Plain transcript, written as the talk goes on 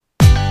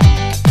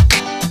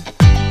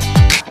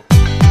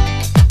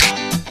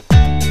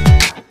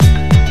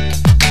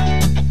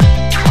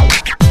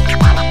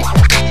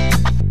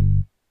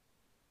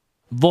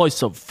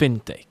Voice of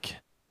Fintech.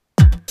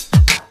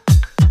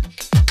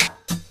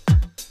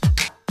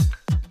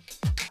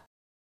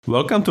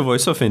 Welcome to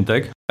Voice of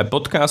Fintech, a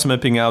podcast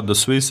mapping out the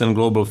Swiss and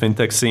global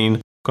fintech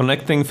scene,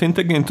 connecting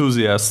fintech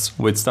enthusiasts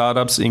with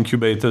startups,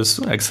 incubators,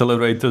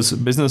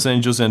 accelerators, business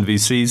angels and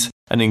VCs,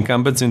 and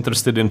incumbents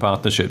interested in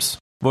partnerships.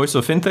 Voice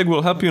of Fintech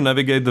will help you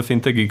navigate the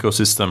fintech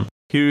ecosystem.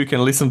 Here you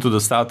can listen to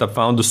the startup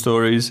founder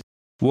stories,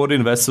 what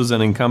investors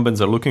and incumbents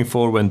are looking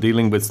for when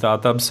dealing with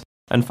startups,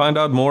 and find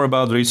out more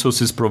about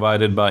resources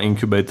provided by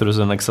incubators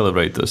and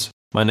accelerators.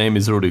 My name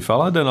is Rudy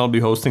Falad and I'll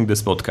be hosting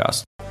this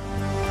podcast.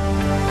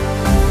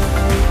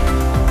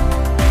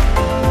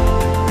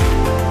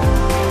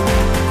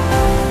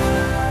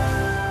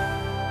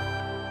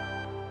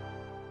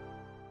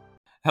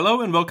 Hello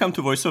and welcome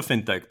to Voice of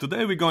Fintech.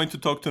 Today we're going to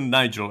talk to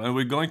Nigel and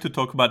we're going to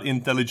talk about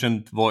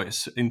Intelligent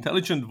Voice.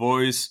 Intelligent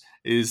Voice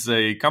is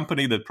a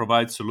company that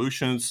provides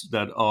solutions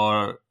that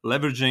are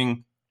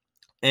leveraging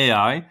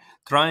AI,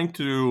 trying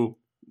to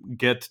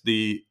get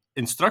the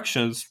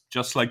instructions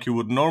just like you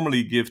would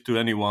normally give to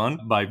anyone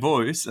by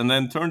voice and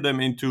then turn them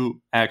into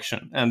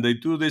action. And they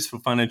do this for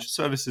financial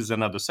services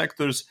and other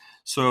sectors.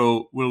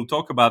 So we'll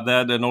talk about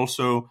that, and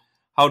also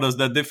how does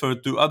that differ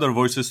to other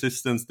voice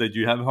assistants that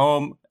you have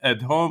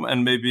at home,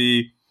 and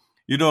maybe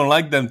you don't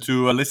like them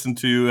to listen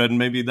to you, and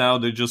maybe now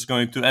they're just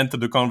going to enter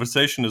the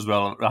conversation as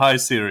well. Hi,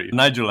 Siri.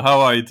 Nigel, how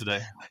are you today?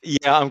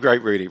 Yeah, I'm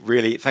great, Rudy.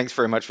 Really, thanks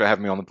very much for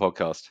having me on the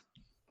podcast.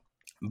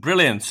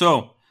 Brilliant.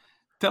 So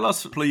tell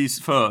us, please,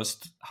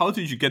 first, how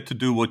did you get to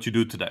do what you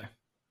do today?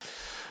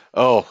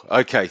 Oh,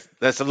 okay.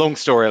 That's a long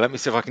story. Let me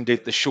see if I can do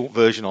the short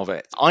version of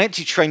it. I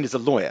actually trained as a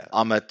lawyer.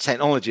 I'm a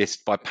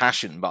technologist by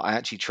passion, but I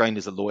actually trained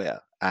as a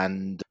lawyer.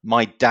 And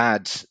my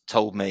dad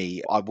told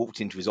me, I walked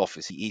into his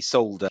office. He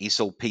sold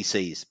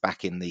PCs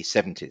back in the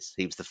 70s.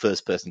 He was the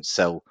first person to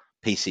sell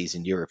PCs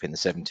in Europe in the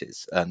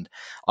 70s. And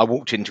I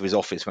walked into his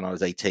office when I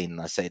was 18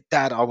 and I said,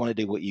 Dad, I want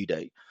to do what you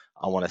do.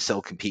 I want to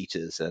sell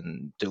computers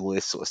and do all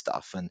this sort of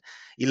stuff. And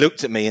he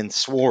looked at me and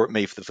swore at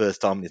me for the first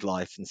time in his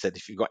life and said,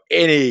 if you've got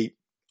any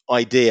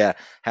idea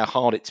how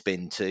hard it's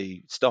been to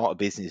start a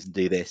business and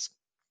do this,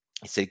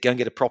 he said, go and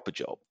get a proper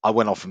job. I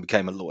went off and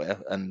became a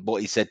lawyer. And what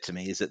he said to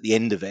me is, at the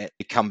end of it,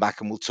 you come back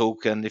and we'll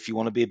talk. And if you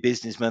want to be a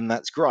businessman,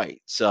 that's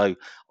great. So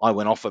I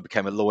went off, I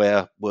became a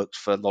lawyer, worked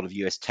for a lot of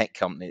US tech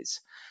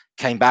companies,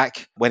 came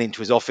back, went into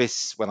his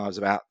office when I was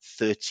about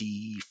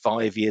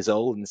 35 years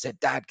old and said,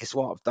 Dad, guess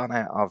what? I've done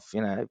it.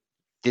 I've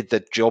did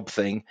the job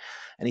thing.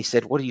 And he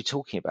said, what are you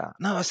talking about?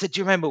 No, I said, do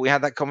you remember we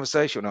had that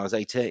conversation when I was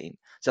 18? I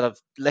said, I've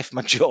left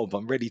my job.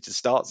 I'm ready to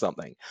start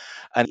something.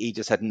 And he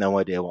just had no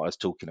idea what I was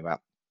talking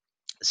about.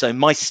 So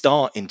my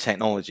start in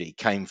technology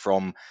came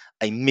from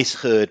a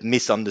misheard,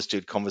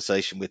 misunderstood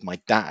conversation with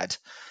my dad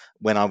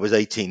when I was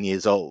 18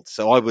 years old.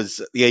 So I was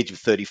at the age of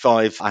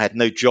 35. I had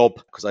no job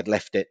because I'd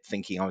left it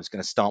thinking I was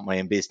going to start my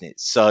own business.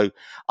 So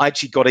I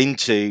actually got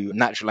into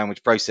natural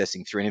language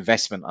processing through an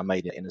investment I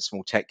made in a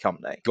small tech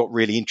company. Got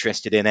really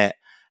interested in it.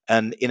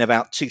 And in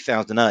about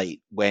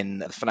 2008, when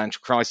the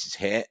financial crisis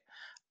hit,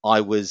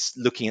 I was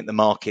looking at the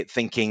market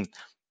thinking,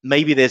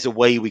 maybe there's a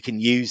way we can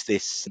use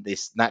this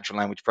natural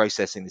language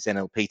processing, this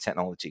NLP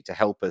technology, to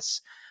help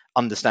us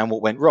understand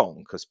what went wrong,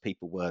 because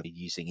people were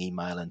using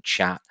email and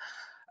chat.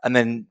 And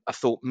then I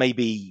thought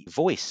maybe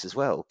voice as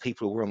well.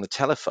 People were on the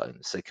telephone.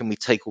 So can we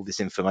take all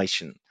this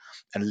information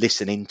and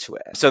listen into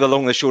it? So the long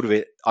and the short of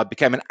it, I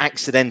became an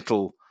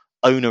accidental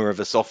owner of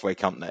a software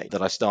company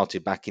that I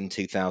started back in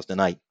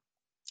 2008,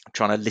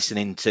 trying to listen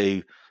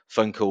into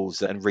phone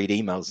calls and read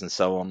emails and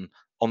so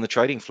on the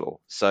trading floor.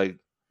 So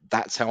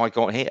that's how I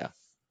got here.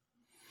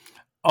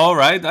 All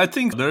right. I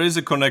think there is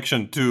a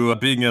connection to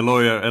being a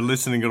lawyer and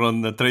listening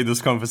on the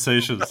traders'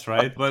 conversations,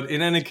 right? But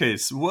in any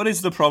case, what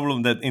is the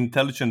problem that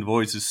Intelligent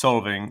Voice is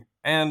solving?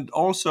 And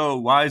also,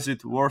 why is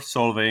it worth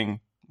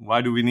solving?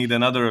 Why do we need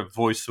another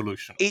voice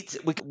solution?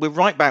 We're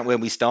right back where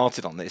we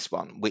started on this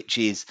one, which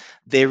is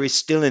there is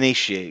still an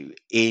issue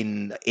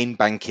in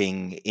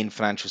banking, in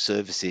financial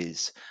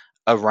services,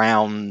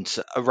 around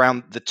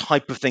the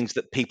type of things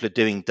that people are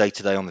doing day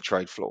to day on the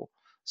trade floor.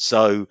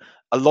 So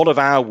a lot of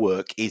our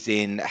work is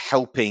in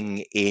helping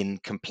in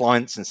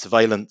compliance and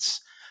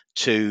surveillance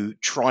to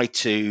try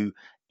to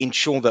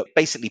ensure that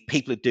basically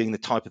people are doing the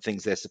type of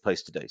things they're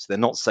supposed to do. So they're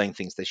not saying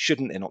things they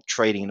shouldn't, they're not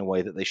trading in a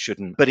way that they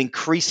shouldn't. But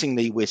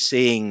increasingly, we're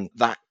seeing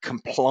that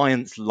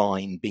compliance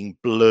line being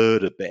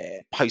blurred a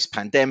bit.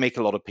 Post-pandemic,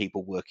 a lot of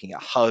people working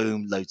at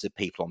home, loads of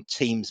people on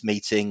Teams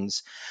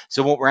meetings.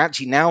 So what we're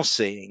actually now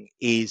seeing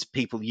is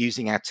people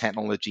using our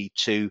technology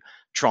to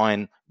try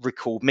and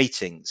record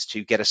meetings,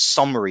 to get a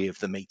summary of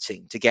the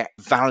meeting, to get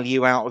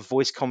value out of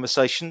voice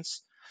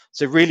conversations.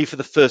 So really, for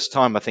the first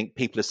time, I think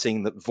people are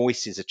seeing that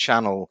voice is a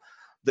channel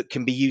that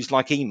can be used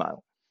like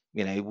email.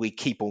 We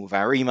keep all of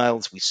our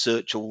emails, we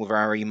search all of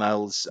our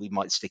emails, we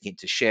might stick it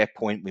into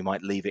SharePoint, we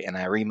might leave it in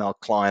our email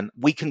client.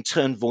 We can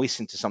turn voice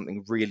into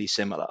something really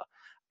similar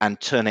and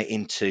turn it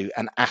into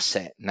an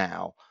asset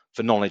now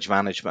for knowledge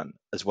management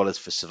as well as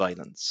for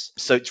surveillance.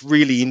 So it's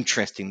really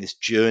interesting, this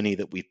journey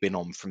that we've been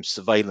on from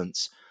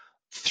surveillance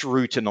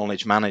through to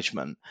knowledge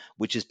management,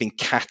 which has been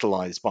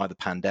catalyzed by the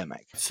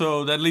pandemic.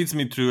 So that leads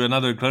me to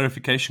another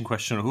clarification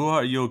question. Who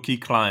are your key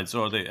clients?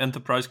 Are they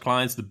enterprise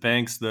clients, the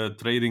banks, the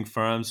trading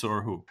firms,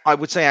 or who? I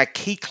would say our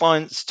key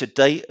clients to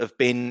date have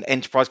been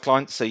enterprise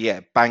clients. So, yeah,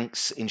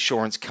 banks,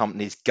 insurance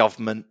companies,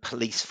 government,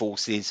 police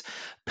forces,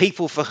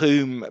 people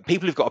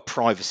who've got a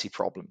privacy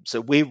problem.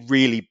 So, we're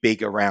really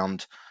big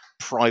around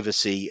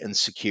privacy and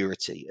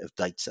security of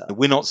data.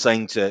 We're not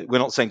saying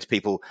to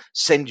people,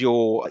 send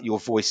your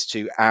voice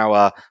to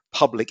our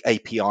public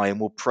API and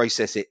we'll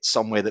process it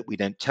somewhere that we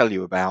don't tell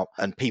you about,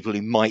 and people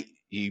you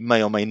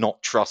may or may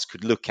not trust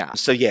could look at.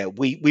 So yeah,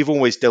 we've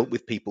always dealt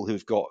with people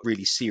who've got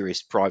really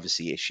serious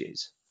privacy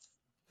issues.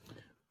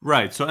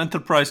 Right. So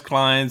enterprise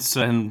clients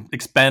and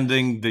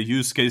expanding the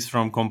use case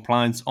from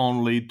compliance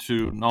only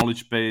to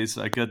knowledge base.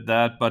 I get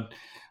that. But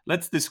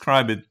let's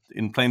describe it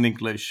in plain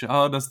English.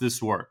 How does this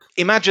work?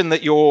 Imagine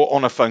that you're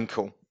on a phone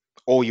call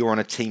or you're on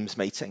a Teams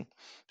meeting.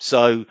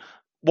 So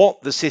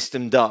what the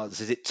system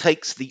does is it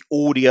takes the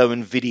audio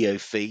and video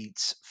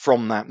feeds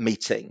from that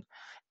meeting.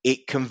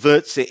 It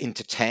converts it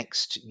into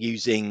text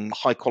using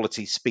high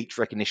quality speech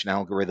recognition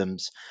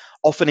algorithms,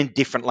 often in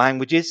different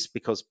languages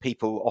because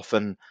people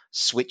often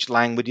switch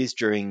languages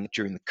during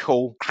the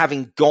call.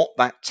 Having got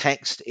that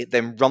text, it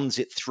then runs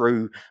it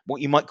through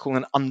what you might call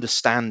an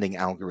understanding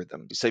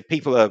algorithm. So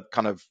people are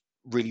kind of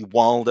really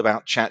wild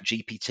about chat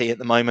gpt at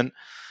the moment.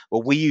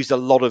 Well, we use a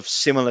lot of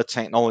similar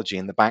technology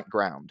in the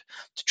background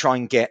to try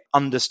and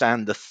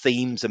understand the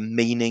themes and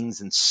meanings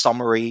and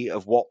summary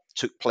of what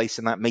took place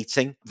in that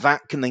meeting.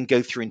 That can then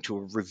go through into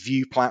a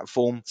review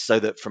platform so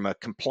that from a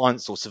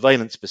compliance or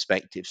surveillance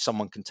perspective,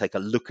 someone can take a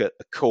look at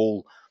a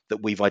call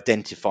that we've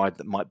identified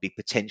that might be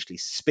potentially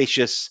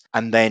suspicious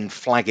and then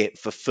flag it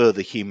for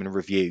further human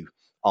review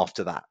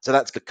after that. So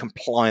that's the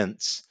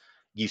compliance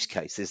use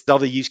case. There's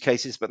other use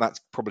cases, but that's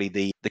probably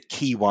the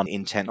key one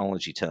in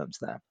technology terms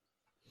there.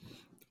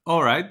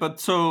 All right,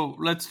 but so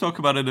let's talk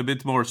about it a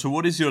bit more. So,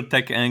 what is your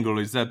tech angle?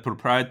 Is that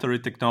proprietary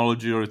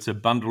technology or it's a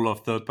bundle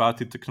of third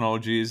party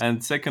technologies?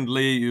 And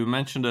secondly, you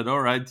mentioned that,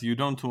 all right, you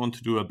don't want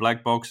to do a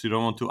black box, you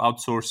don't want to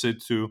outsource it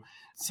to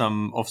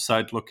some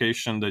offsite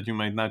location that you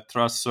might not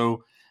trust.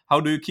 So, how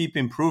do you keep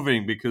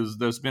improving? Because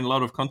there's been a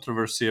lot of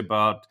controversy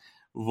about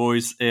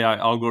voice AI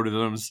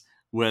algorithms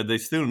where they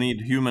still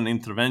need human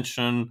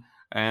intervention,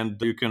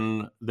 and you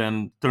can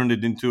then turn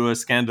it into a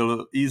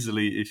scandal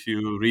easily if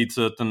you read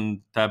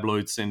certain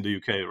tabloids in the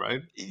UK,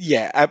 right?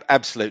 Yeah,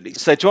 absolutely.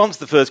 So to answer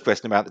the first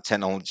question about the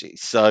technology,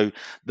 so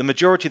the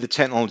majority of the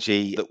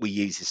technology that we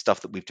use is stuff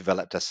that we've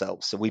developed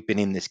ourselves. So we've been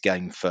in this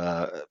game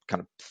for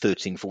kind of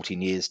 13,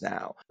 14 years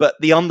now. But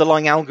the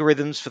underlying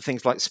algorithms for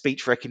things like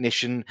speech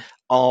recognition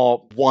are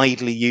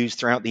widely used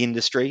throughout the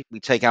industry. We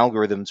take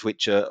algorithms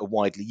which are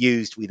widely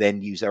used. We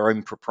then use our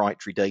own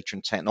proprietary data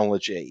and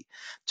technology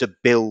to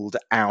build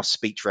our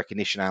speech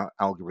recognition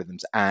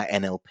algorithms, our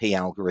NLP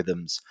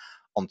algorithms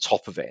on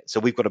top of it. So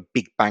we've got a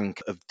big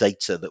bank of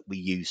data that we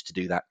use to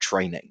do that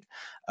training.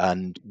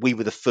 And we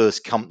were the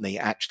first company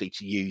actually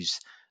to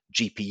use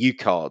GPU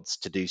cards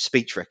to do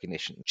speech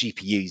recognition.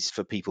 GPUs,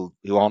 for people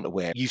who aren't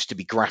aware, used to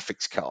be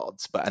graphics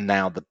cards, but are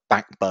now the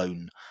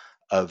backbone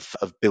of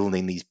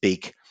building these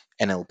big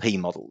NLP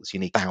models. You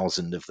need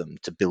 1,000 of them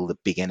to build a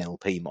big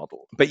NLP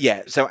model. But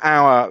yeah, so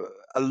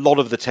a lot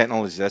of the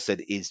technology, as I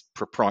said, is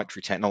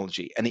proprietary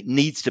technology, and it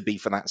needs to be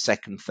for that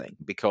second thing,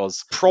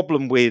 because the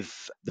problem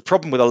with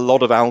a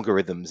lot of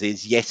algorithms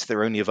is, yes,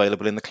 they're only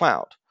available in the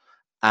cloud,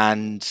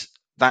 and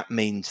that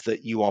means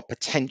that you are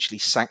potentially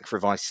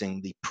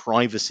sacrificing the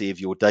privacy of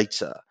your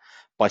data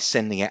by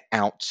sending it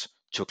out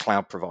to a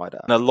cloud provider.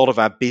 And a lot of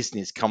our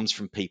business comes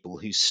from people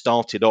who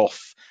started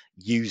off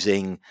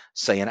using,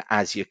 say, an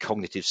Azure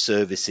Cognitive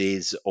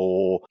Services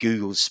or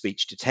Google's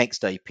speech to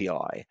text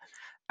API,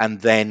 and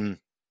then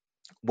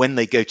when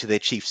they go to their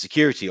chief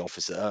security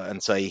officer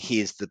and say,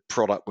 here's the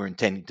product we're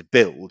intending to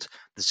build,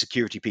 the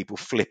security people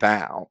flip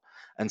out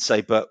and say,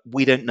 but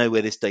we don't know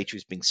where this data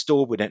is being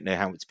stored. We don't know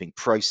how it's being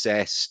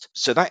processed.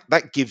 So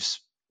that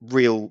gives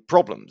real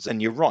problems. And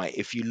you're right.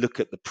 If you look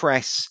at the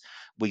press,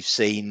 we've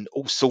seen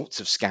all sorts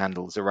of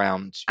scandals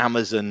around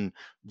Amazon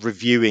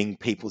reviewing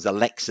people's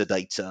Alexa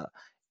data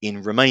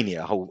in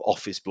Romania, a whole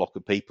office block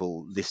of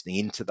people listening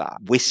into that.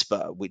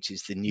 Whisper, which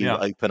is the new Yeah.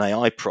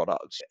 OpenAI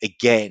product,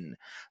 again,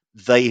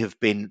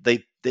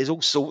 there's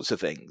all sorts of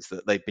things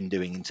that they've been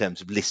doing in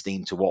terms of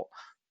listening to what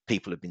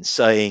people have been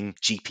saying.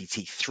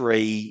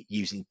 GPT-3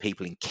 using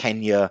people in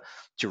Kenya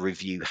to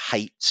review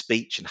hate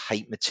speech and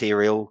hate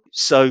material.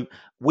 So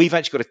we've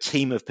actually got a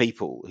team of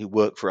people who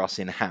work for us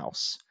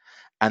in-house,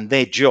 and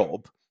their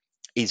job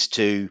is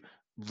to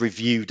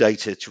review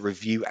data, to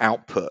review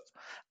output,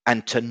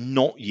 and to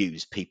not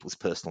use people's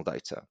personal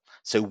data.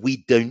 So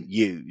we don't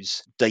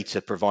use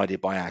data provided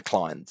by our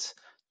clients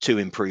to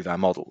improve our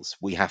models.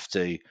 We have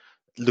to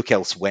look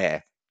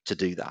elsewhere to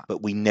do that,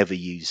 but we never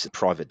use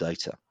private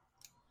data.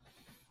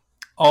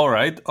 All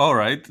right. All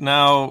right.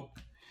 Now,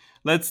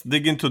 let's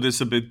dig into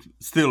this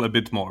still a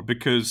bit more,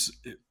 because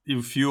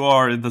if you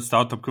are in the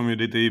startup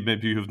community,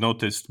 maybe you've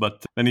noticed,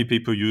 but many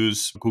people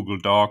use Google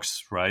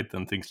Docs, right,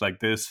 and things like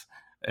this.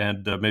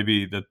 And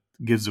maybe that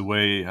gives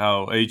away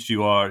how aged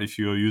you are if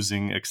you're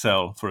using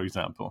Excel, for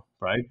example,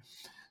 right?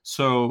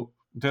 So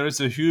there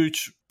is a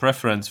huge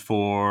preference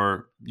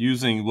for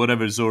using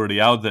whatever is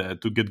already out there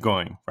to get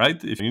going,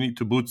 right? If you need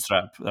to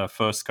bootstrap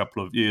first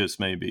couple of years,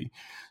 maybe.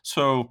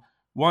 So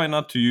why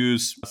not to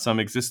use some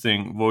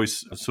existing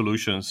voice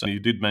solutions? You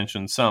did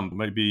mention some.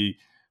 Maybe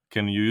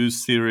can you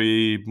use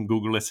Siri,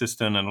 Google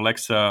Assistant, and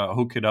Alexa,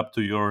 hook it up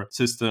to your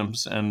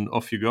systems, and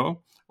off you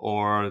go?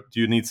 Or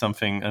do you need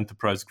something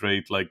enterprise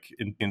grade like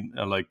in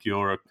like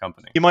your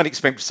company? You might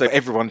expect to say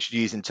everyone should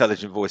use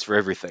intelligent voice for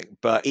everything,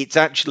 but it's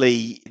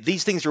actually,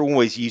 these things are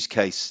always use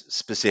case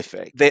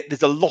specific.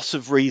 There's a lot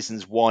of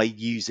reasons why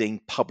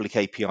using public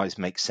APIs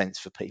makes sense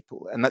for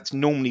people. And that's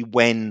normally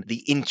when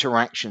the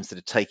interactions that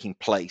are taking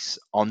place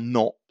are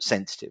not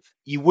sensitive.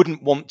 You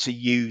wouldn't want to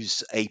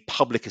use a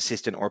public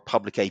assistant or a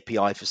public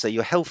API for, say,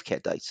 your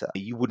healthcare data.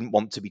 You wouldn't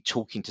want to be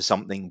talking to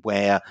something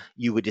where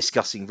you were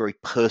discussing very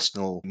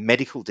personal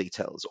medical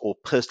details or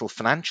personal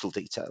financial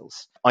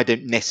details. I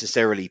don't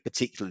necessarily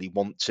particularly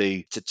want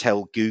to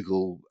tell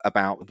Google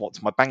about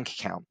what's my bank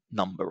account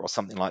number or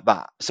something like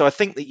that. So I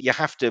think that you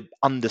have to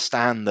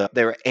understand that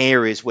there are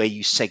areas where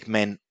you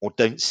segment or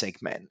don't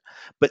segment,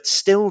 but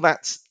still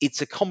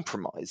it's a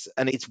compromise.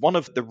 And it's one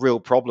of the real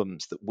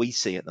problems that we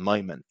see at the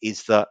moment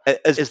is that,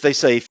 as they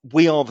say, if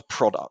we are the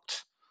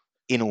product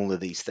in all of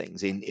these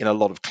things, in a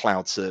lot of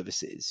cloud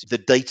services, the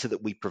data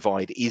that we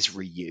provide is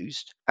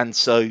reused. And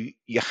so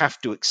you have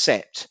to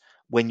accept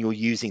when you're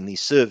using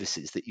these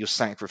services that you're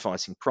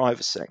sacrificing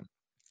privacy.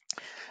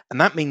 And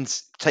that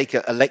means, take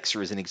Alexa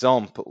as an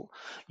example,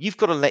 you've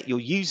got to let your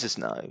users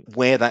know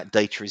where that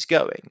data is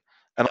going.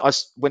 And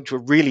went to a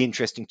really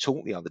interesting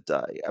talk the other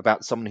day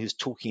about someone who's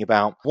talking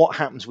about what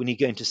happens when you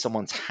go into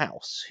someone's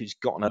house who's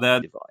got an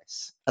That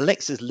device.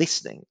 Alexa's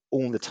listening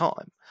all the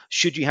time.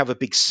 Should you have a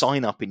big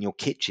sign up in your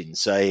kitchen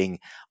saying,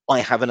 I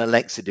have an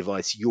Alexa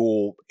device,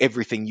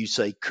 everything you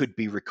say could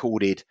be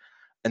recorded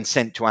and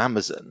sent to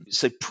Amazon?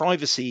 So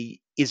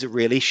privacy is a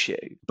real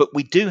issue, but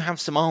we do have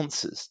some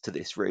answers to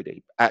this,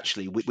 really,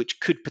 actually, which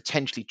could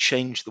potentially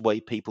change the way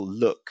people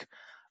look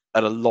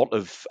at a lot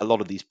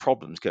of these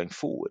problems going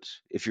forward.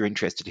 If you're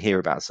interested to hear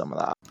about some of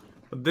that.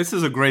 This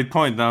is a great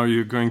point. Now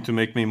you're going to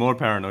make me more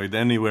paranoid.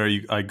 Anywhere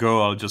I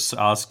go, I'll just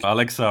ask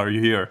Alexa, "Are you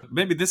here?"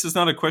 Maybe this is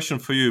not a question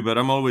for you, but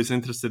I'm always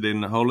interested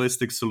in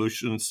holistic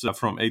solutions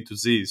from A to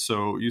Z.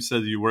 So you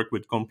said you work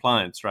with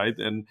compliance, right?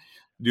 And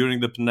during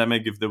the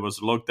pandemic, if there was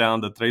a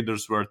lockdown, the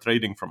traders were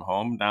trading from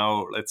home.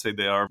 Now, let's say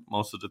they are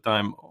most of the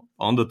time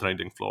on the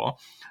trading floor.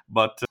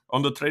 But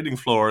on the trading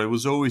floor, it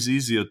was always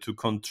easier to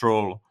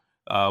control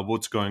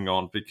what's going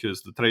on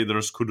because the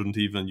traders couldn't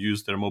even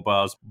use their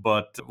mobiles.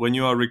 But when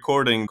you are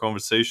recording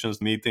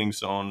conversations,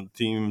 meetings on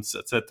Teams,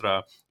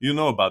 etc., you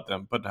know about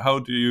them. But how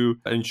do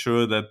you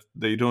ensure that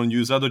they don't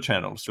use other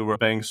channels? There were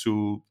banks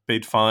who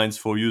paid fines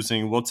for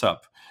using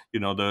WhatsApp.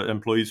 The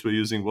employees were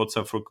using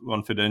WhatsApp for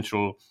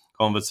confidential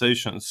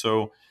conversations.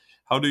 So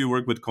how do you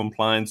work with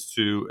compliance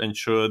to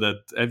ensure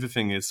that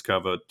everything is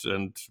covered?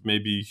 And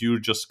maybe you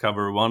just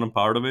cover one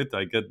part of it.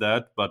 I get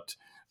that, but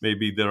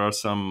maybe there are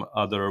some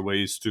other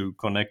ways to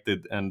connect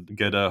it and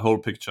get a whole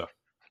picture.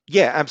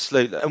 Yeah,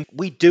 absolutely. And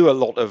we do a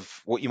lot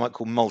of what you might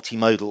call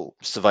multimodal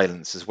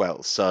surveillance as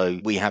well. So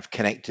we have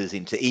connectors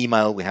into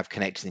email, we have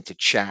connectors into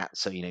chat.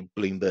 So,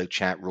 Bloomberg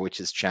chat,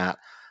 Reuters chat,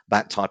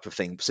 that type of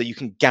thing. So you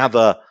can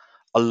gather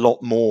a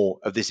lot more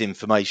of this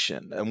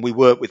information. And we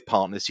work with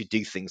partners who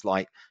do things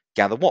like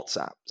gather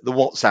WhatsApp. The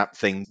WhatsApp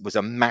thing was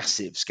a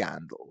massive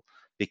scandal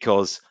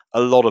because a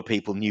lot of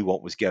people knew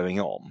what was going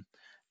on,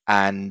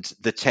 and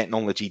the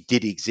technology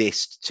did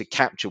exist to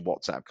capture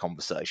WhatsApp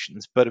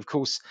conversations, but of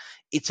course,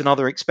 it's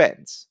another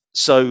expense.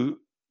 So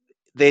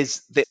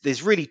there's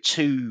really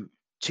two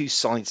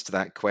sides to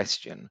that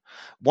question.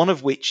 One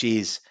of which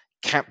is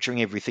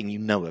capturing everything you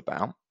know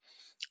about,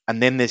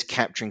 and then there's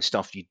capturing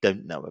stuff you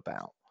don't know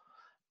about.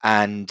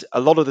 And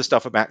a lot of the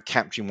stuff about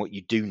capturing what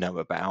you do know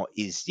about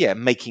is,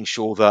 making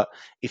sure that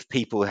if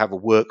people have a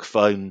work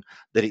phone,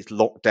 that it's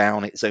locked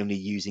down, it's only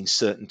using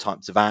certain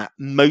types of app.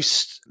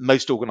 Most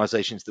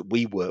organizations that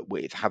we work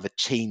with have a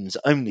Teams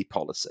only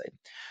policy.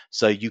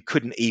 So you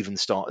couldn't even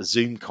start a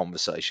Zoom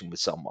conversation with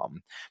someone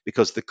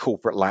because the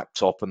corporate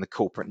laptop and the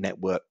corporate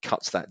network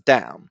cuts that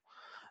down.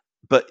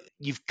 But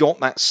you've got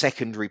that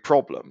secondary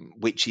problem,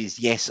 which is,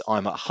 yes,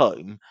 I'm at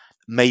home.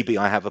 Maybe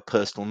I have a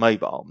personal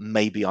mobile.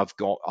 Maybe I've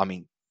got,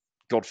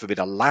 God forbid,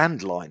 a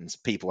landlines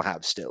people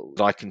have still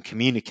that I can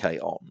communicate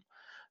on.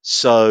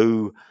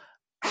 So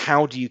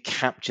how do you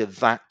capture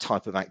that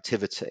type of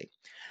activity?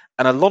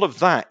 And a lot of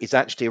that is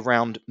actually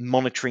around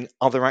monitoring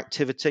other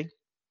activity.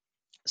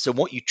 So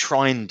what you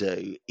try and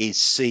do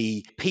is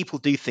see people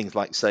do things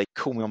like say,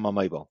 call me on my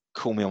mobile,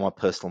 call me on my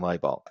personal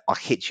mobile, I'll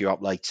hit you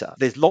up later.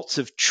 There's lots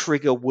of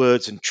trigger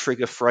words and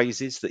trigger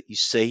phrases that you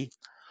see,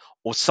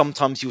 or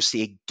sometimes you'll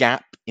see a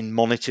gap in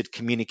monitored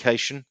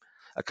communication,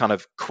 a kind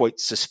of quote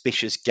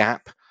suspicious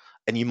gap,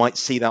 and you might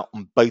see that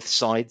on both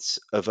sides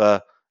of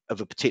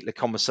of a particular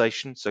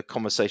conversation. So a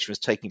conversation was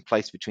taking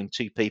place between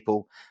two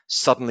people,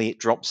 suddenly it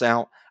drops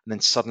out, and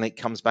then suddenly it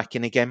comes back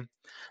in again.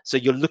 So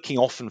you're looking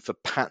often for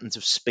patterns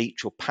of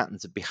speech or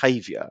patterns of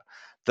behavior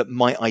that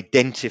might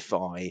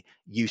identify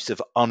use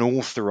of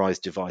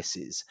unauthorized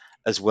devices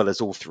as well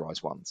as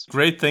authorized ones.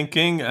 Great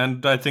thinking,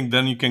 and I think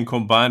then you can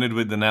combine it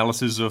with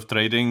analysis of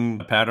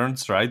trading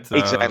patterns, right?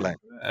 Exactly.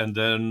 And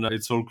then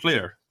it's all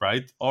clear,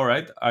 right? All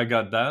right, I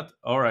got that.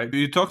 All right.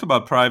 You talked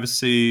about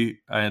privacy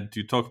and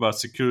you talked about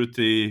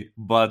security,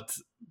 but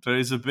there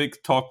is a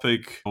big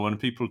topic when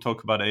people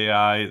talk about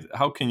AI.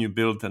 How can you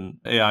build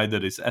an AI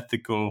that is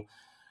ethical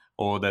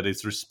or that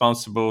is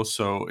responsible,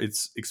 so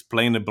it's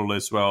explainable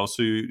as well?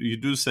 So you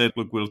do say,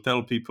 look, we'll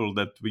tell people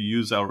that we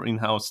use our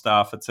in-house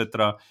staff,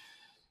 etc.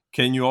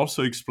 Can you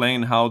also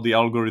explain how the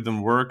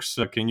algorithm works?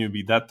 Can you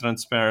be that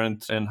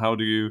transparent? And how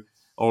do you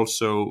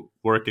also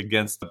work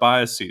against the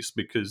biases?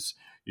 Because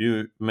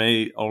you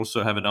may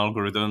also have an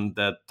algorithm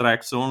that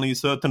tracks only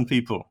certain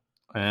people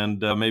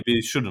and maybe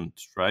it shouldn't,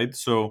 right?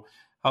 So,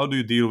 how do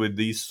you deal with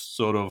these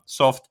sort of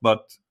soft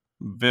but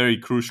very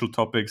crucial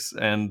topics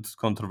and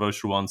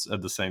controversial ones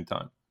at the same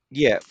time?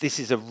 Yeah, this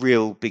is a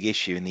real big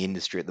issue in the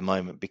industry at the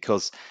moment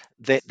because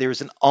there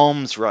is an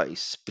arms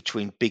race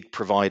between big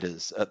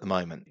providers at the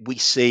moment. We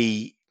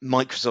see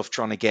Microsoft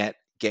trying to get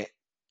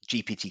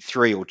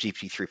GPT-3 or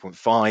GPT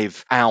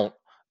 3.5 out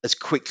as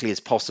quickly as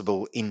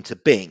possible into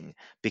Bing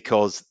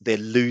because they're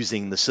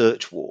losing the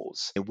search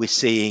wars. We're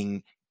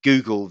seeing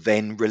Google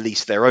then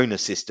release their own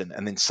assistant,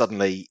 and then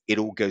suddenly it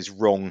all goes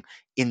wrong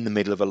in the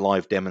middle of a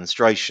live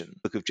demonstration.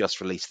 Look, have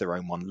just released their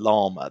own one,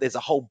 Llama. There's a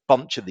whole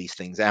bunch of these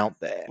things out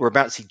there. We're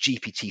about to see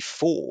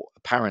GPT-4,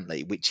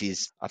 apparently, which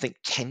is, I think,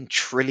 10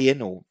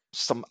 trillion or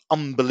some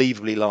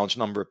unbelievably large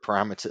number of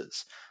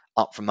parameters,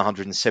 up from the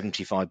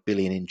 175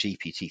 billion in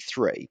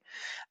GPT-3.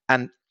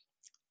 And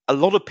a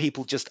lot of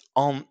people just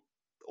aren't,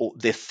 or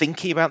they're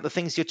thinking about the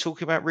things you're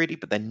talking about, really,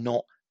 but they're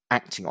not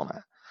acting on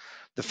it.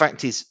 The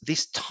fact is,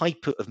 this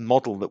type of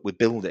model that we're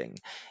building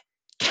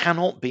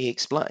cannot be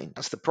explained.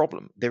 That's the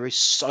problem. There is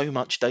so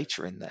much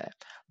data in there.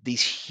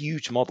 These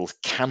huge models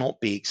cannot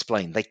be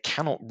explained. They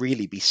cannot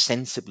really be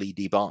sensibly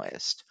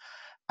debiased.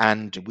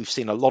 And we've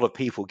seen a lot of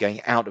people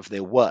going out of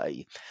their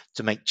way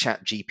to make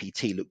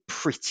ChatGPT look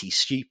pretty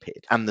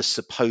stupid, and the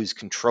supposed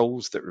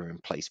controls that are in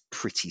place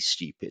pretty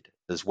stupid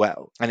as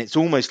well. And it's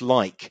almost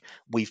like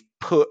we've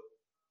put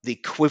the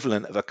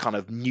equivalent of a kind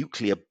of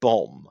nuclear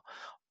bomb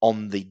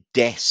on the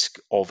desk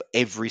of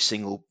every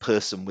single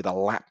person with a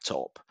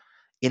laptop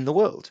in the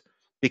world,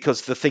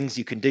 because the things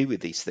you can do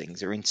with these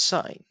things are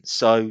insane.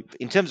 So,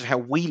 in terms of how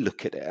we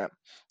look at it,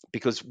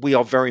 because we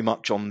are very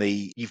much on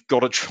the you've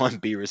got to try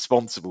and be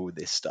responsible with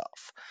this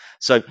stuff.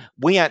 So,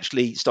 we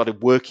actually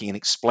started working in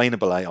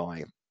explainable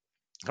AI kind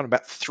of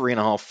about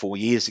 3.5, 4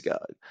 years ago.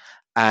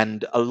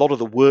 And a lot of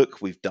the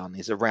work we've done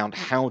is around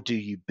how do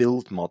you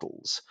build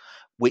models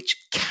which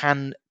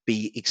can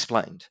be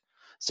explained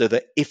so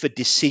that if a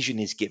decision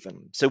is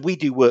given, so we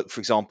do work,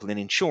 for example, in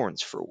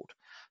insurance fraud.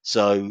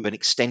 So, an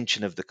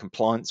extension of the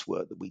compliance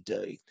work that we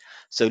do.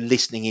 So,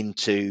 listening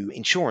into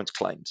insurance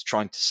claims,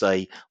 trying to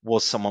say,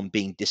 was someone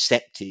being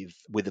deceptive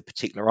with a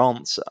particular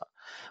answer?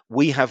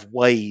 We have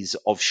ways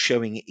of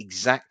showing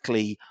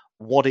exactly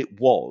what it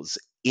was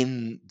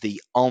in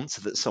the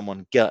answer that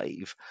someone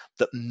gave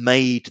that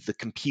made the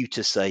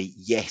computer say,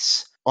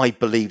 yes, I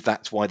believe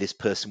that's why this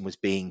person was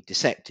being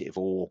deceptive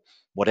or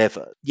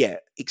whatever. Yeah,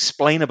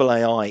 explainable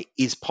AI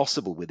is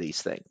possible with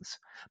these things,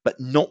 but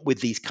not with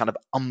these kind of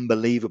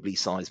unbelievably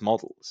sized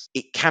models.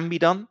 It can be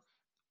done,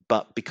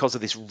 but because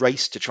of this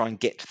race to try and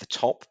get to the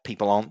top,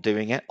 people aren't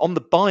doing it. On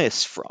the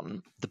bias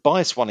front, the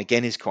bias one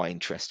again is quite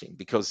interesting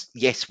because,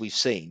 yes, we've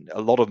seen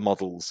a lot of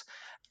models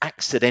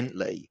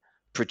accidentally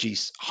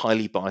produce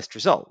highly biased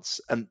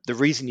results. And the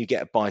reason you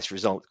get a biased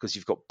result is because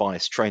you've got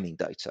biased training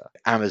data.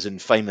 Amazon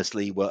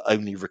famously were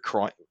only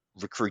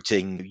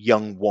recruiting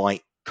young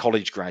white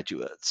college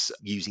graduates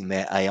using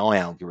their AI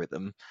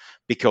algorithm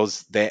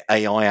because their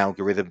AI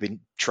algorithm had been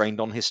trained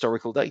on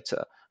historical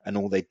data, and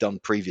all they'd done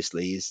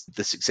previously is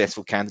the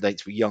successful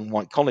candidates were young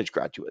white college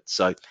graduates.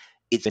 So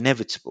it's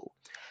inevitable.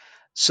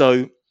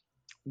 So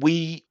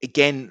we,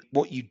 again,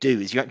 what you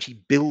do is you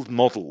actually build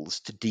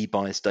models to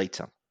debias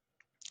data.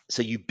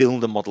 So you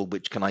build a model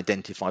which can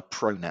identify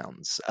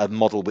pronouns, a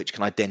model which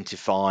can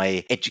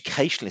identify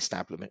educational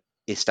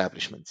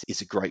establishments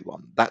is a great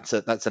one. That's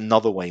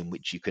another way in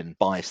which you can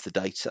bias the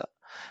data.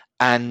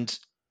 And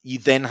you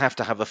then have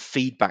to have a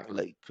feedback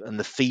loop, and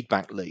the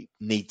feedback loop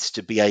needs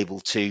to be able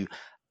to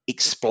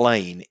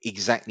explain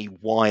exactly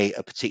why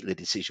a particular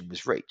decision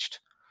was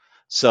reached.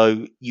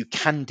 So you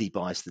can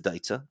debias the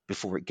data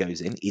before it goes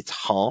in. It's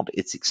hard,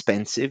 it's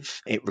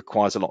expensive, it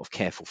requires a lot of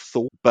careful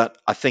thought. But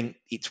I think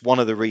it's one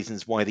of the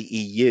reasons why the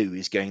EU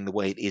is going the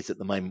way it is at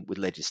the moment with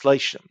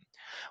legislation,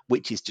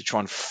 which is to try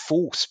and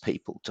force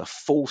people, to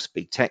force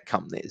big tech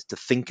companies to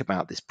think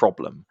about this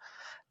problem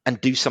and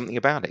do something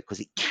about it, because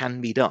it can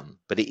be done,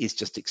 but it is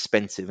just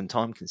expensive and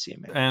time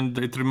consuming. And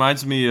it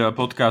reminds me a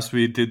podcast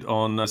we did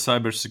on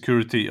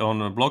cybersecurity on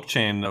a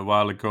blockchain a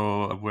while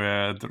ago,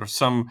 where there are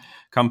some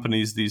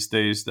companies these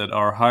days that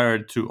are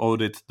hired to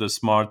audit the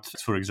smart,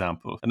 for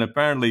example. And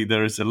apparently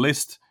there is a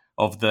list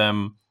of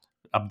them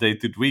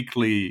updated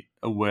weekly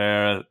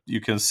where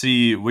you can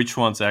see which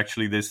ones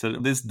actually this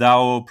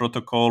DAO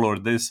protocol or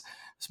this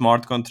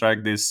smart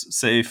contract is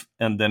safe,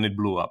 and then it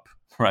blew up.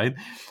 Right.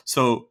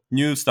 So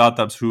new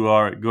startups who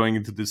are going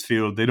into this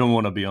field, they don't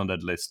want to be on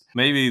that list.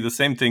 Maybe the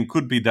same thing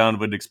could be done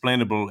with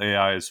explainable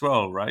AI as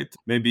well, right?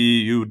 Maybe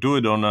you do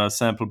it on a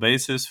sample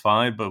basis,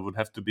 fine, but would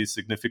have to be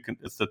significant,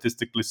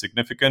 statistically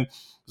significant.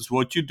 Because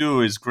what you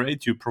do is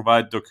great. You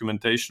provide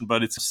documentation,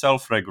 but it's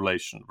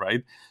self-regulation,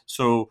 right?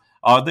 So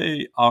are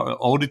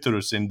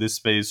auditors in this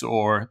space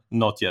or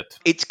not yet?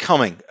 It's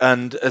coming,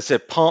 and as a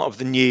part of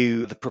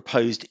the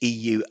proposed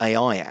EU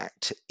AI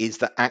Act, is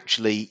that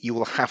actually you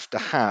will have to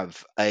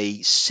have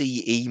a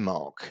CE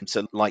mark,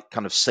 so like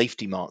kind of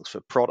safety marks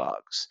for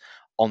products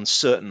on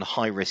certain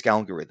high risk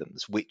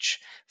algorithms,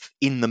 which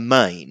in the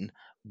main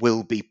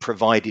will be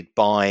provided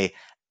by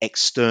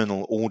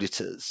external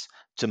auditors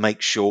to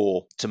make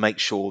sure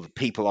that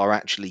people are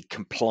actually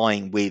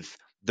complying with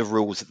the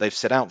rules that they've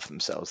set out for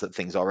themselves, that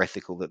things are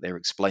ethical, that they're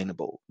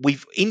explainable.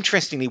 We've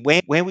interestingly,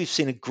 where we've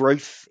seen a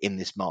growth in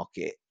this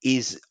market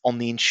is on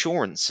the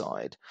insurance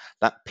side,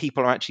 that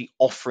people are actually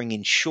offering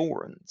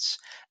insurance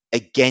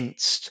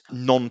against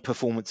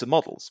non-performance of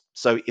models.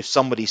 So if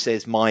somebody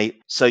says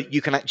so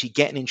you can actually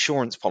get an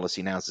insurance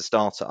policy now as a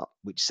startup,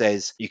 which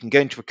says you can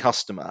go into a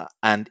customer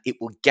and it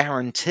will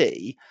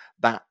guarantee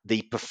that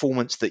the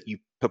performance that you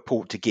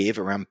purport to give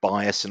around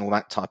bias and all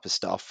that type of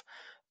stuff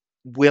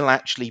will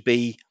actually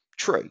be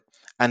true.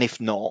 And if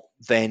not,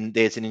 then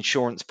there's an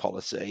insurance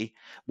policy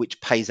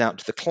which pays out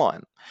to the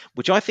client,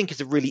 which I think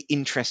is a really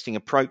interesting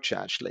approach,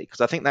 actually,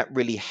 because I think that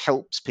really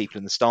helps people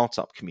in the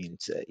startup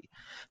community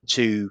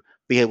to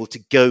be able to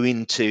go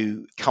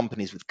into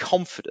companies with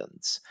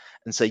confidence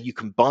and say, you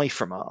can buy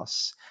from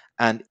us.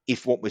 And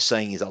if what we're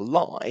saying is a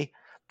lie,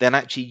 then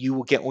actually you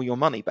will get all your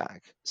money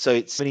back. So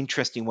it's an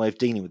interesting way of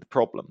dealing with the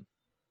problem.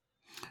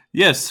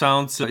 Yes,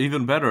 sounds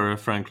even better,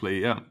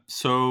 frankly. Yeah.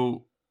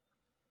 So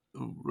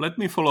let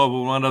me follow up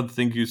on one other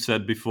thing you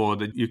said before,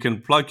 that you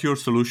can plug your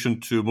solution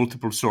to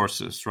multiple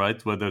sources,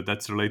 right? Whether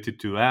that's related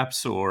to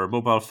apps or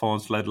mobile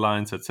phones, lead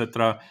lines,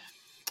 etc.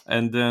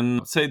 And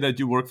then say that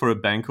you work for a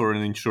bank or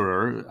an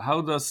insurer.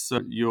 How does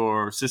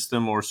your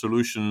system or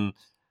solution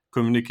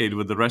communicate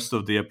with the rest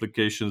of the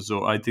applications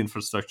or IT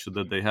infrastructure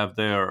that they have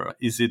there?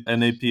 Is it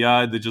an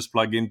API they just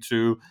plug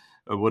into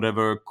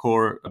whatever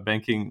core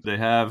banking they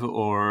have,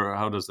 or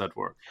how does that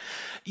work?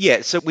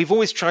 Yeah, so we've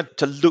always tried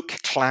to look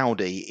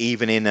cloudy,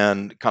 even in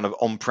a kind of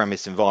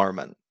on-premise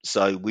environment.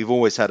 So we've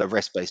always had a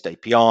REST-based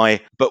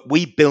API, but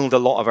we build a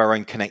lot of our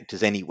own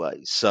connectors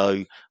anyway.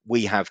 So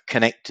we have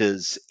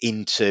connectors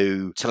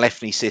into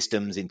telephony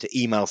systems, into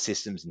email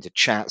systems, into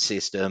chat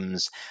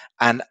systems,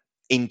 and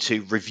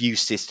into review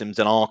systems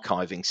and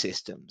archiving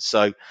systems.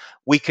 So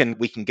we can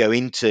go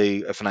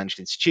into a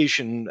financial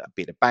institution,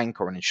 be it a bank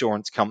or an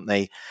insurance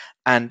company,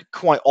 and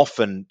quite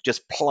often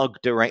just plug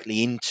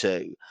directly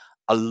into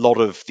a lot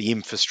of the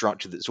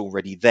infrastructure that's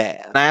already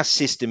there. And our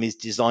system is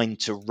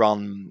designed to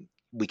run.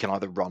 We can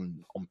either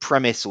run on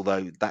premise,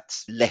 although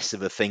that's less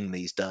of a thing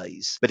these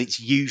days, but it's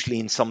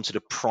usually in some sort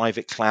of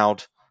private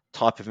cloud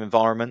type of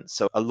environment.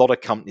 So a lot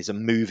of companies are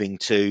moving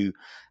to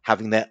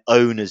having their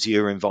own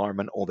Azure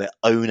environment or their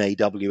own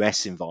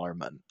AWS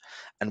environment,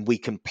 and we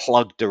can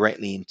plug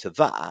directly into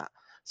that.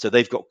 So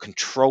they've got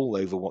control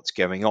over what's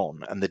going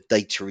on, and the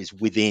data is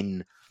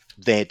within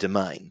their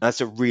domain.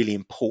 That's a really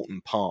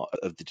important part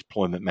of the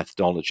deployment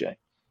methodology.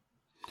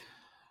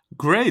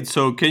 Great.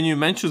 So, can you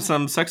mention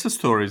some success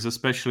stories,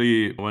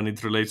 especially when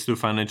it relates to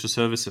financial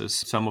services,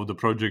 some of the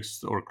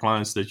projects or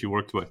clients that you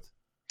worked with?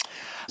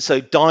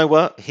 So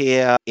Daiwa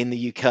here in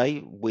the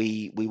UK,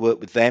 we work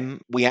with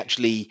them. We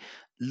actually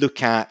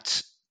look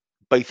at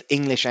both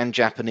English and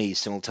Japanese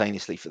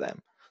simultaneously for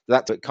them.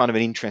 That's kind of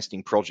an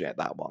interesting project,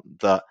 that one.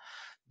 That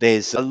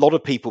there's a lot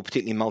of people,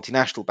 particularly in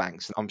multinational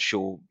banks, I'm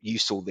sure you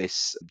saw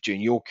this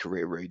during your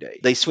career, Rudy.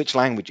 They switch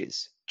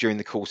languages during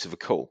the course of a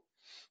call.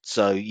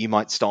 So you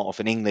might start off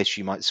in English,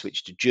 you might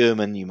switch to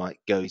German, you might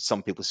go,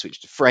 some people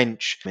switch to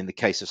French. In the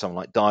case of someone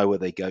like Daiwa,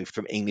 they go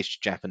from English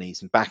to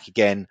Japanese and back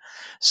again.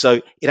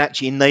 So it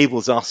actually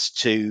enables us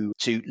to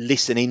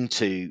listen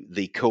into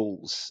the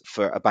calls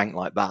for a bank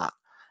like that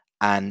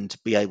and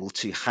be able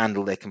to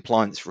handle their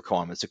compliance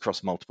requirements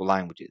across multiple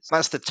languages.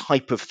 That's the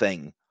type of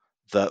thing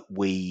that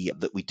we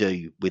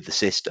do with the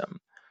system.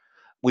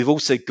 We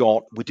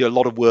do a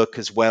lot of work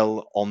as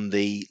well on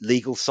the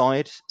legal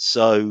side.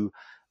 So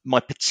my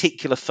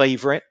particular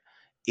favorite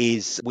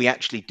is we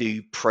actually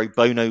do pro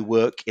bono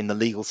work in the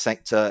legal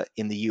sector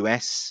in the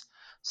US.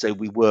 So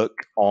we work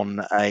on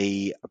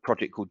a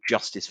project called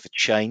Justice for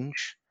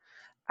Change,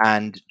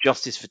 and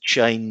Justice for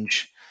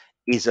Change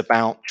is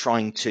about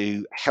trying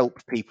to help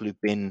people who've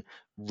been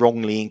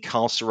wrongly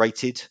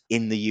incarcerated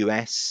in the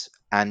US.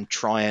 and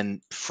try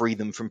and free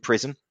them from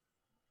prison.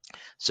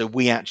 So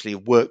we actually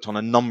have worked on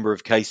a number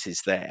of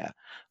cases there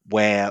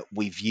where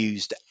we've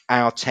used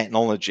our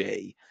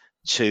technology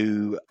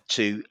to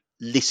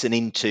listen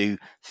into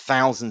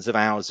thousands of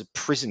hours of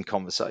prison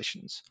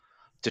conversations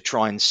to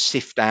try and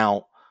sift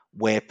out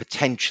where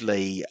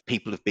potentially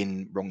people have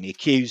been wrongly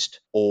accused,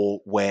 or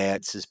where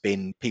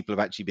people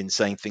have actually been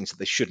saying things that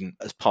they shouldn't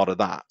as part of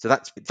that. So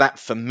that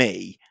for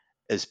me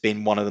has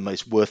been one of the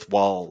most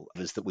worthwhile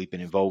that we've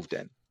been involved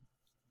in.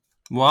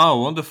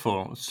 Wow,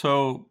 wonderful.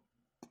 So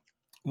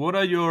what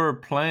are your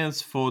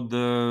plans for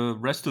the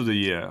rest of the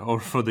year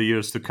or for the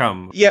years to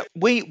come? Yeah,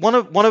 one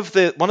of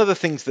the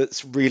things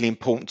that's really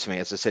important to me,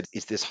 as I said,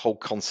 is this whole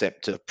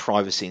concept of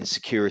privacy and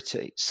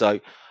security.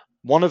 So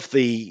one of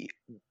the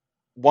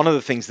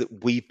things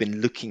that we've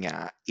been looking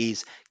at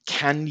is,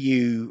 can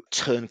you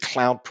turn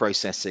cloud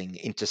processing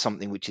into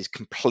something which is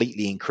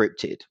completely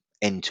encrypted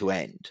end to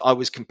end? I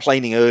was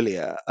complaining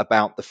earlier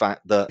about the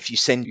fact that if you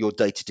send your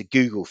data to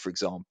Google, for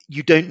example,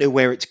 you don't know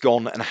where it's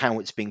gone and how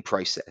it's being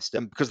processed.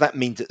 And because that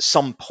means at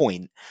some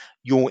point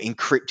your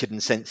encrypted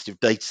and sensitive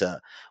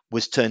data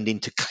was turned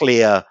into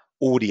clear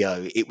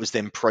audio, it was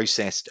then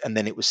processed and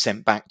then it was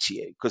sent back to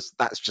you, because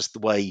that's just the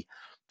way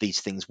these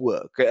things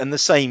work. And the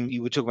same,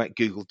 you were talking about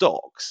Google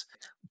Docs.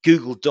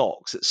 Google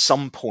Docs, at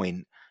some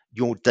point,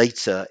 your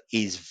data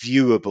is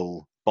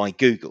viewable by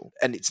Google.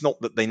 And it's not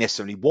that they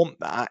necessarily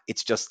want that,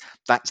 it's just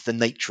that's the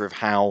nature of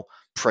how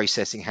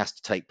processing has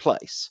to take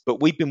place.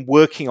 But we've been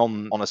working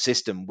on a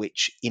system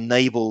which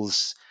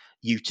enables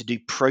you to do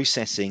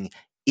processing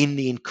in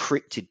the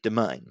encrypted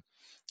domain.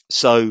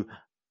 So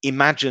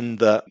imagine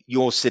that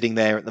you're sitting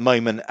there at the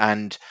moment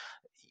and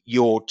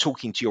you're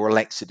talking to your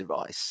Alexa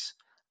device.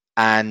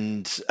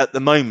 And at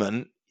the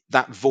moment,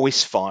 that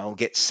voice file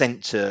gets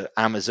sent to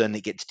Amazon,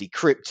 it gets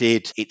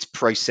decrypted, it's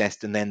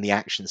processed, and then the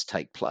actions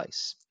take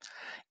place.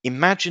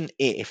 Imagine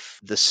if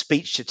the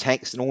speech to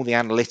text and all the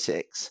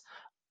analytics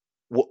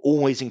were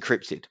always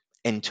encrypted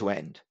end to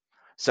end.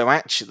 So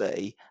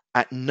actually,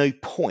 at no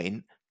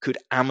point could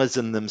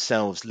Amazon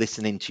themselves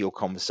listen into your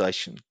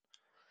conversation.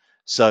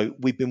 So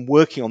we've been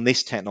working on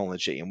this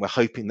technology, and we're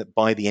hoping that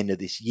by the end of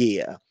this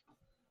year,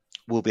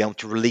 we'll be able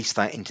to release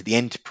that into the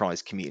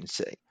enterprise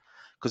community.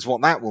 Because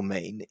what that will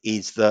mean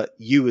is that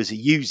you as a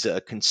user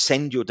can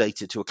send your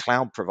data to a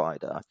cloud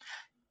provider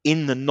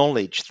in the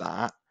knowledge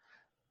that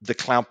the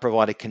cloud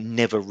provider can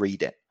never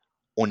read it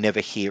or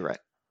never hear it.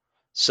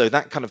 So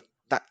that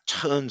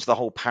turns the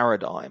whole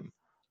paradigm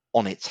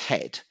on its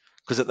head.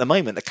 Because at the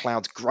moment, the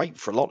cloud's great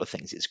for a lot of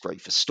things. It's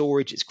great for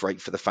storage. It's great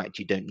for the fact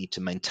you don't need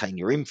to maintain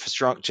your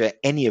infrastructure,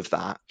 any of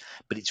that.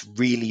 But it's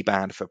really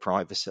bad for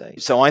privacy.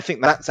 So I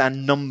think that's our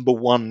number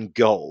one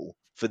goal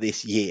for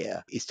this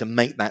year, is to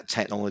make that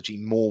technology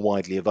more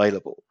widely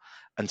available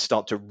and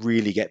start to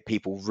really get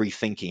people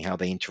rethinking how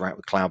they interact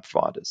with cloud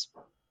providers.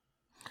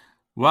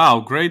 Wow,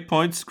 great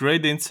points,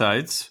 great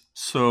insights.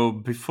 So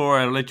before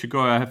I let you go,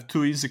 I have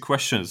two easy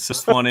questions.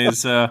 First one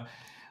is,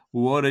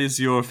 what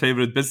is your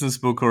favorite business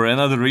book or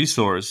another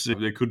resource?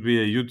 There could be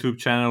a YouTube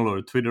channel or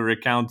a Twitter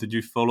account that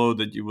you follow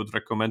that you would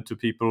recommend to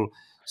people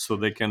so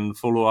they can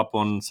follow up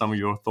on some of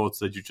your thoughts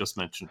that you just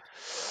mentioned.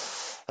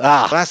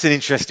 That's an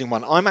interesting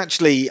one.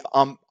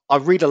 I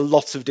read a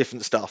lot of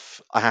different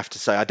stuff, I have to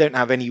say. I don't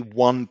have any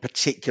one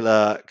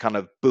particular kind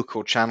of book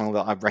or channel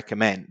that I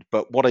recommend,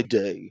 but what I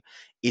do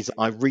is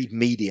I read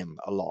Medium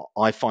a lot.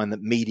 I find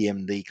that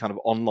Medium, the kind of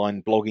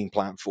online blogging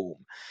platform,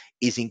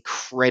 is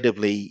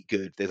incredibly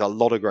good. There's a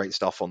lot of great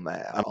stuff on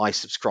there. And I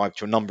subscribe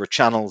to a number of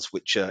channels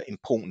which are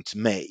important to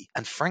me.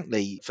 And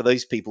frankly, for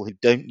those people who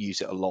don't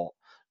use it a lot,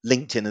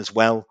 LinkedIn as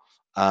well.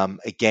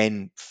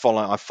 Again,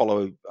 I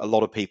follow a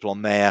lot of people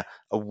on there,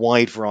 a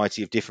wide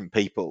variety of different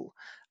people,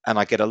 and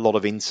I get a lot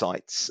of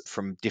insights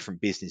from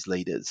different business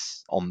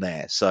leaders on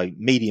there. So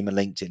Medium and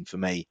LinkedIn for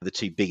me are the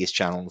two biggest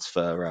channels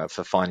for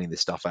finding this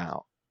stuff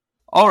out.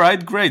 All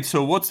right, great.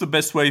 So what's the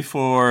best way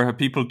for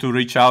people to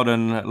reach out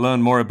and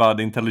learn more about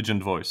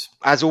Intelligent Voice?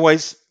 As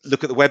always,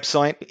 look at the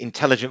website,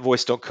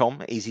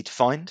 intelligentvoice.com, easy to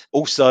find.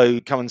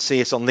 Also, come and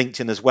see us on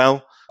LinkedIn as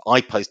well.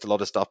 I post a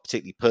lot of stuff,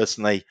 particularly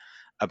personally,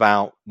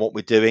 about what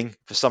we're doing.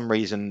 For some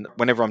reason,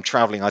 whenever I'm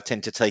traveling, I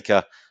tend to take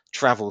a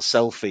travel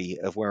selfie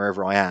of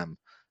wherever I am.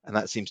 And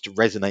that seems to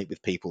resonate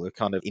with people who are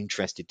kind of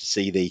interested to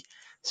see the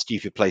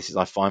stupid places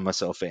I find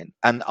myself in.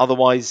 And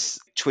otherwise,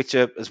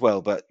 Twitter as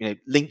well. But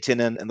LinkedIn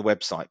and the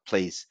website,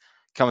 please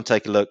come and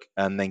take a look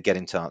and then get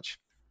in touch.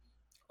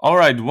 All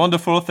right,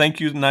 wonderful. Thank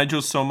you,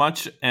 Nigel, so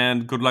much.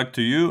 And good luck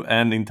to you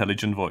and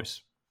Intelligent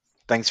Voice.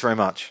 Thanks very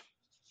much.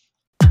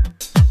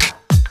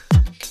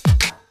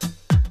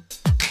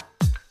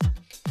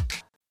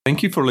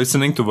 Thank you for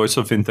listening to Voice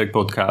of Fintech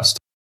podcast.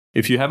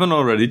 If you haven't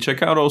already,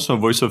 check out also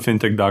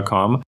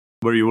voiceoffintech.com,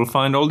 where you will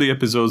find all the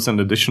episodes and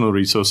additional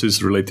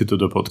resources related to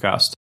the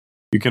podcast.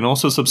 You can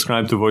also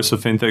subscribe to Voice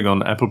of Fintech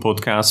on Apple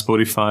Podcasts,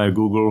 Spotify,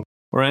 Google,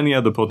 or any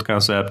other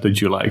podcast app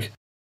that you like.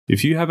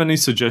 If you have any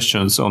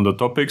suggestions on the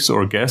topics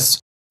or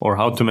guests, or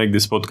how to make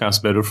this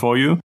podcast better for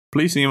you,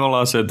 please email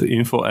us at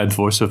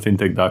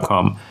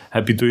info@voiceoffintech.com.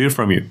 Happy to hear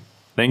from you.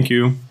 Thank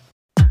you.